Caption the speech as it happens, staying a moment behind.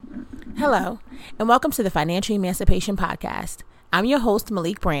Hello, and welcome to the Financial Emancipation Podcast. I'm your host,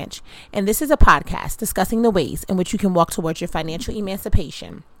 Malik Branch, and this is a podcast discussing the ways in which you can walk towards your financial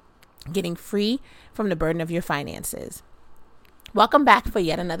emancipation, getting free from the burden of your finances. Welcome back for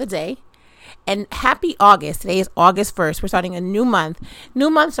yet another day, and happy August. Today is August 1st. We're starting a new month.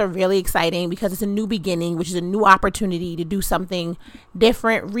 New months are really exciting because it's a new beginning, which is a new opportunity to do something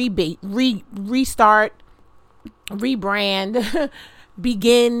different, restart, rebrand,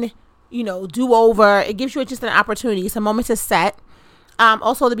 begin, do over. It gives you just an opportunity. It's a moment to set.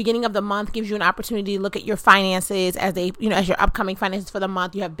 Also, the beginning of the month gives you an opportunity to look at your finances as your upcoming finances for the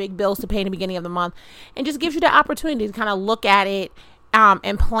month. You have big bills to pay in the beginning of the month, and just gives you the opportunity to kind of look at it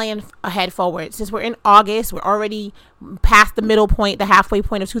and plan ahead forward. Since we're in August, we're already past the middle point, the halfway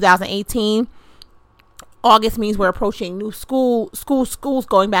point of 2018. August means we're approaching new schools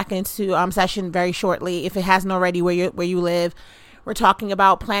going back into session very shortly, if it hasn't already where you live. We're talking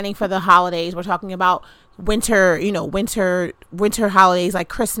about planning for the holidays. We're talking about winter holidays like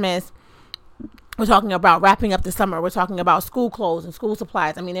Christmas. We're talking about wrapping up the summer. We're talking about school clothes and school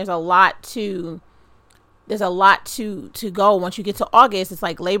supplies. I mean, there's a lot to go. Once you get to August, it's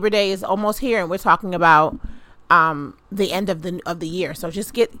like Labor Day is almost here, and we're talking about the end of the year. So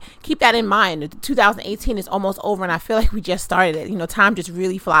just keep that in mind. 2018 is almost over, and I feel like we just started it. Time just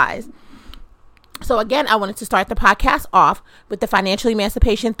really flies. So again, I wanted to start the podcast off with the financial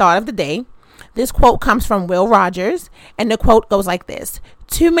emancipation thought of the day. This quote comes from Will Rogers, and the quote goes like this: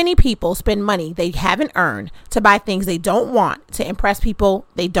 "Too many people spend money they haven't earned to buy things they don't want to impress people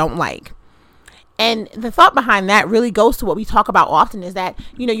they don't like." And the thought behind that really goes to what we talk about often, is that,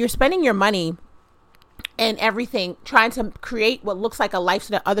 you're spending your money and everything trying to create what looks like a life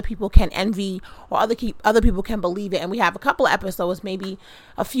so that other people can envy or other people can believe it. And we have a couple of episodes, maybe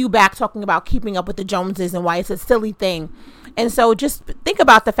a few back, talking about keeping up with the Joneses and why it's a silly thing. And so just think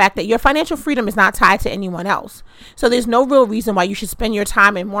about the fact that your financial freedom is not tied to anyone else. So there's no real reason why you should spend your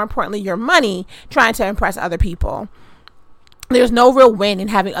time, and more importantly, your money, trying to impress other people. There's no real win in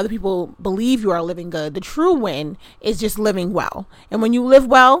having other people believe you are living good. The true win is just living well. And when you live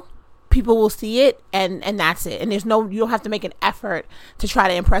well, people will see it, and that's it. And you don't have to make an effort to try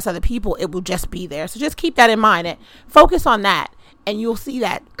to impress other people. It will just be there. So just keep that in mind and focus on that, and you'll see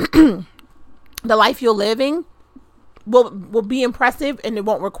that the life you're living will be impressive, and it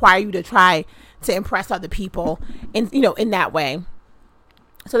won't require you to try to impress other people in that way.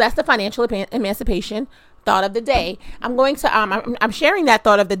 So that's the financial emancipation thought of the day. I'm going to I'm sharing that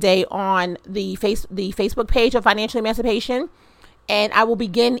thought of the day on the Facebook page of Financial Emancipation. And I will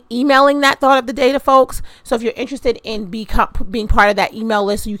begin emailing that thought of the day to folks. So if you're interested in being part of that email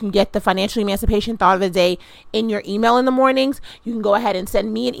list, so you can get the financial emancipation thought of the day in your email in the mornings, you can go ahead and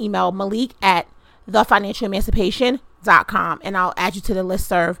send me an email, malik@thefinancialemancipation.com, and I'll add you to the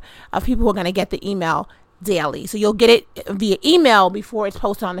listserv of people who are going to get the email daily. So you'll get it via email before it's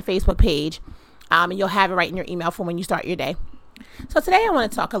posted on the Facebook page, and you'll have it right in your email for when you start your day. So today I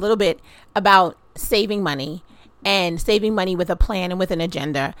want to talk a little bit about saving money, and saving money with a plan and with an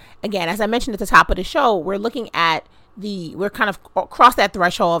agenda. Again, as I mentioned at the top of the show, we're kind of across that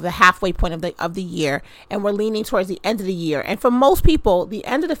threshold of the halfway point of the year, and we're leaning towards the end of the year. And for most people, the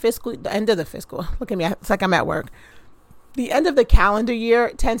end of the fiscal, look at me, it's like I'm at work. The end of the calendar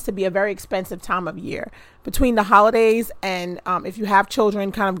year tends to be a very expensive time of year between the holidays and if you have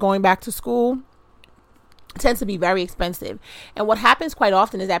children kind of going back to school. It tends to be very expensive. And what happens quite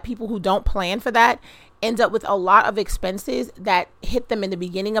often is that people who don't plan for that end up with a lot of expenses that hit them in the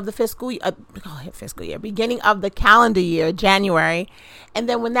beginning of the beginning of the calendar year, January. And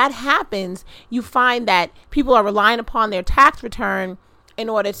then when that happens, you find that people are relying upon their tax return in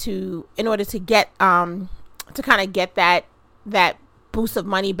order to get to kind of get that boost of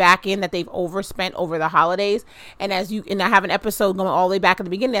money back in that they've overspent over the holidays. And I have an episode going all the way back at the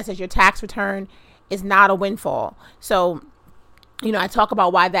beginning that says your tax return is not a windfall. So I talk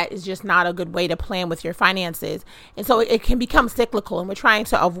about why that is just not a good way to plan with your finances. And so it can become cyclical, and we're trying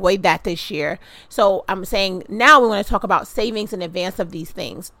to avoid that this year. So I'm saying now we want to talk about savings in advance of these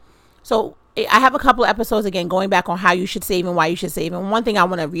things. So I have a couple of episodes, again, going back on how you should save and why you should save. And one thing I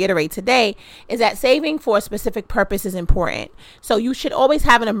want to reiterate today is that saving for a specific purpose is important. So you should always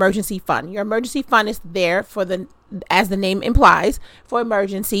have an emergency fund. Your emergency fund is there as the name implies, for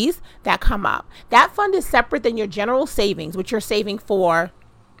emergencies that come up. That fund is separate than your general savings, which you're saving for,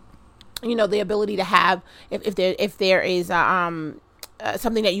 the ability to have, if there is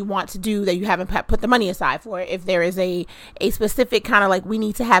something that you want to do that you haven't put the money aside for. If there is a specific kind of like, we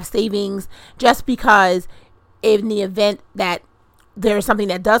need to have savings just because in the event that there's something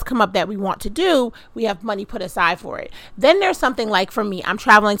that does come up that we want to do, we have money put aside for it. Then there's something like, for me, I'm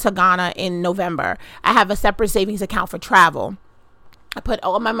traveling to Ghana in November. I have a separate savings account for travel. I put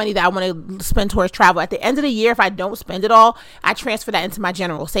all my money that I want to spend towards travel. At the end of the year, if I don't spend it all, I transfer that into my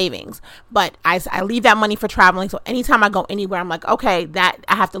general savings. But I leave that money for traveling. So anytime I go anywhere, I'm like, okay, that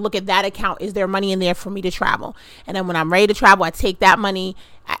I have to look at that account. Is there money in there for me to travel? And then when I'm ready to travel, I take that money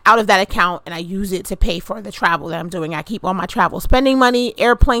out of that account and I use it to pay for the travel that I'm doing. I keep all my travel spending money,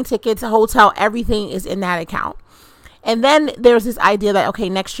 airplane tickets, hotel, everything is in that account. And then there's this idea that, okay,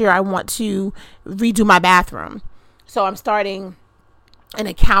 next year I want to redo my bathroom. So I'm starting an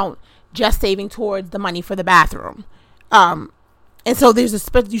account just saving towards the money for the bathroom. And so there's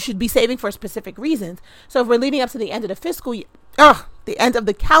you should be saving for specific reasons. So if we're leading up to the end of the fiscal year, the end of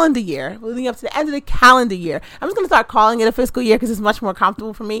the calendar year, we're leading up to the end of the calendar year. I'm just going to start calling it a fiscal year because it's much more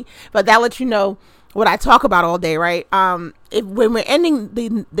comfortable for me. But that lets you know what I talk about all day, right? When we're ending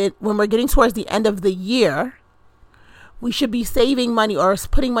when we're getting towards the end of the year, we should be saving money or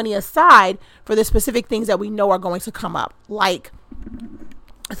putting money aside for the specific things that we know are going to come up, like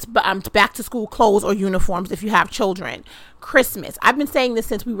back to school clothes or uniforms if you have children. Christmas. I've been saying this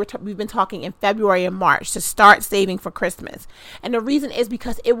since we've been talking in February and March to start saving for Christmas. And the reason is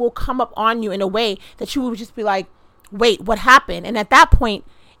because it will come up on you in a way that you will just be like, wait, what happened? And at that point,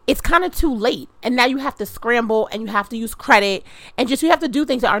 it's kind of too late. And now you have to scramble and you have to use credit and you have to do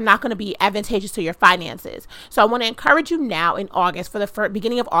things that are not going to be advantageous to your finances. So I want to encourage you now in August, for the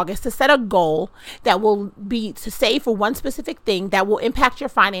beginning of August, to set a goal that will be to save for one specific thing that will impact your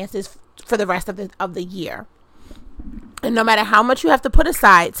finances for the rest of the year. And no matter how much you have to put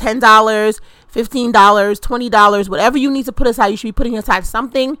aside, $10, $15, $20, whatever you need to put aside, you should be putting aside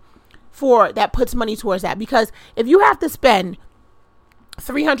something for that puts money towards that. Because if you have to spend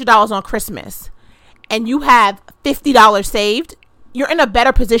 $300 on Christmas and you have $50 saved, you're in a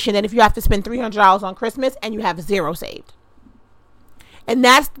better position than if you have to spend $300 on Christmas and you have $0 saved. And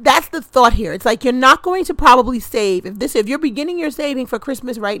that's the thought here. It's like you're not going to probably save if you're beginning your saving for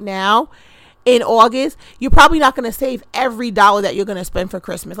Christmas right now in August, you're probably not going to save every dollar that you're going to spend for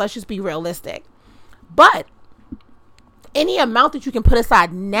Christmas. Let's just be realistic. But any amount that you can put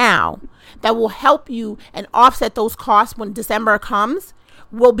aside now that will help you and offset those costs when December comes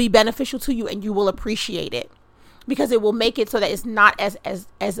will be beneficial to you, and you will appreciate it because it will make it so that it's not as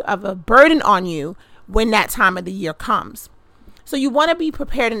of a burden on you when that time of the year comes. So you want to be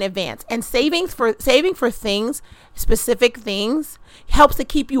prepared in advance, and saving for things, specific things, helps to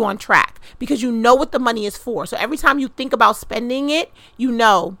keep you on track because you know what the money is for. So every time you think about spending it, you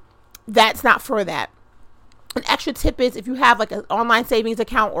know that's not for that. An extra tip is if you have like an online savings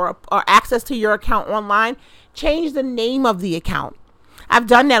account or access to your account online, change the name of the account. I've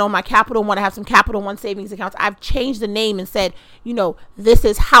done that on my Capital One. I have some Capital One savings accounts. I've changed the name and said, this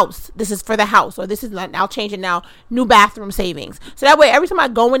is house. This is for the house. Or this is, I'll change it now, new bathroom savings. So that way, every time I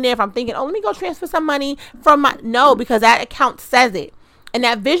go in there, if I'm thinking, let me go transfer some money from because that account says it. And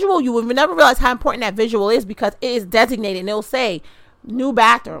that visual, you will never realize how important that visual is because it is designated and it'll say new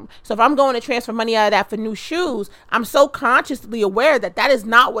bathroom. So if I'm going to transfer money out of that for new shoes, I'm so consciously aware that is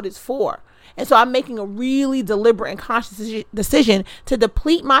not what it's for. And so I'm making a really deliberate and conscious decision to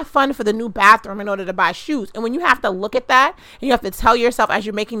deplete my fund for the new bathroom in order to buy shoes. And when you have to look at that and you have to tell yourself as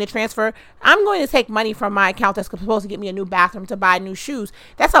you're making the transfer, I'm going to take money from my account that's supposed to get me a new bathroom to buy new shoes.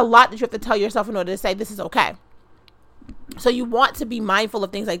 That's a lot that you have to tell yourself in order to say this is okay. So you want to be mindful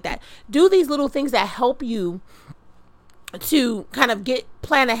of things like that. Do these little things that help you to kind of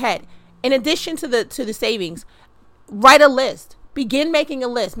plan ahead. In addition to the savings, write a list. Begin making a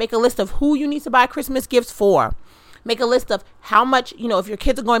list. Make a list of who you need to buy Christmas gifts for. Make a list of how much, if your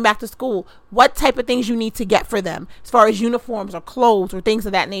kids are going back to school, what type of things you need to get for them as far as uniforms or clothes or things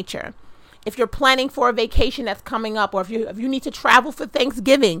of that nature. If you're planning for a vacation that's coming up, or if you need to travel for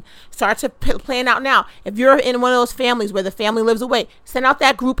Thanksgiving, start to plan out now. If you're in one of those families where the family lives away, send out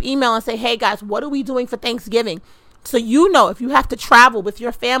that group email and say, hey guys, what are we doing for Thanksgiving? So if you have to travel with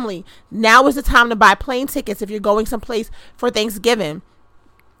your family, now is the time to buy plane tickets if you're going someplace for Thanksgiving,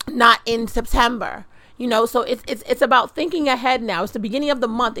 not in September. So it's about thinking ahead now. It's the beginning of the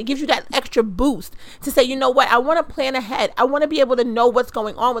month. It gives you that extra boost to say, I want to plan ahead. I want to be able to know what's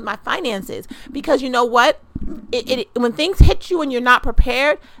going on with my finances because when things hit you and you're not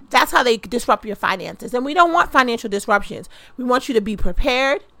prepared, that's how they disrupt your finances. And we don't want financial disruptions. We want you to be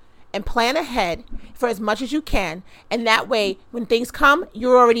prepared and plan ahead for as much as you can. And that way, when things come,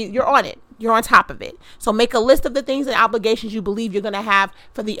 you're on it. You're on top of it. So make a list of the things and obligations you believe you're going to have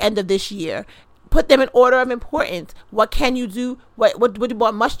for the end of this year. put them in order of importance. What can you do?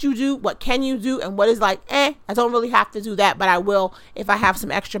 What must you do? What can you do? And what is like, I don't really have to do that, but I will if I have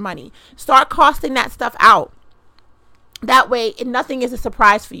some extra money. Start costing that stuff out. That way, nothing is a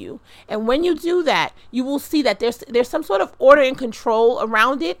surprise for you. And when you do that, you will see that there's some sort of order and control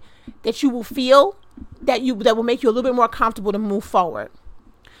around it that you will feel that will make you a little bit more comfortable to move forward.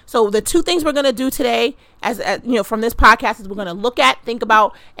 So the two things we're going to do today, as from this podcast, is we're going to look at, think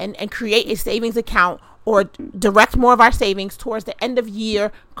about, and create a savings account, or direct more of our savings towards the end of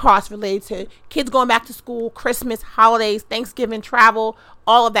year costs related to kids going back to school, Christmas, holidays, Thanksgiving, travel,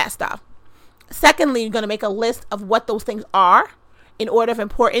 all of that stuff. Secondly, you're going to make a list of what those things are in order of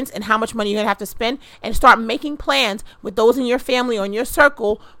importance and how much money you're going to have to spend, and start making plans with those in your family or in your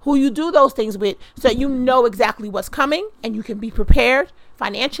circle who you do those things with, so that you know exactly what's coming and you can be prepared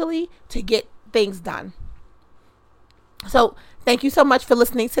financially to get things done. So thank you so much for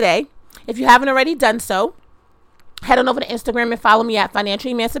listening today. If you haven't already done so, head on over to Instagram and follow me at Financial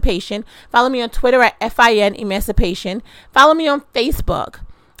Emancipation. Follow me on Twitter at FIN Emancipation. Follow me on Facebook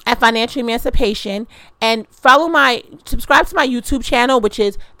at Financial Emancipation, and subscribe to my YouTube channel, which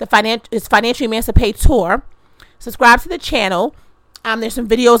is Financial Emancipator. Subscribe to the channel. There's some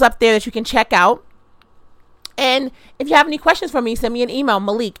videos up there that you can check out. And if you have any questions for me, send me an email,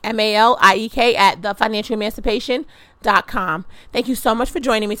 Maliek, Maliek at thefinancialemancipation.com. Thank you so much for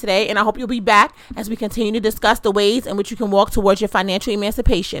joining me today, and I hope you'll be back as we continue to discuss the ways in which you can walk towards your financial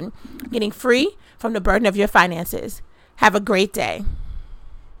emancipation, getting free from the burden of your finances. Have a great day.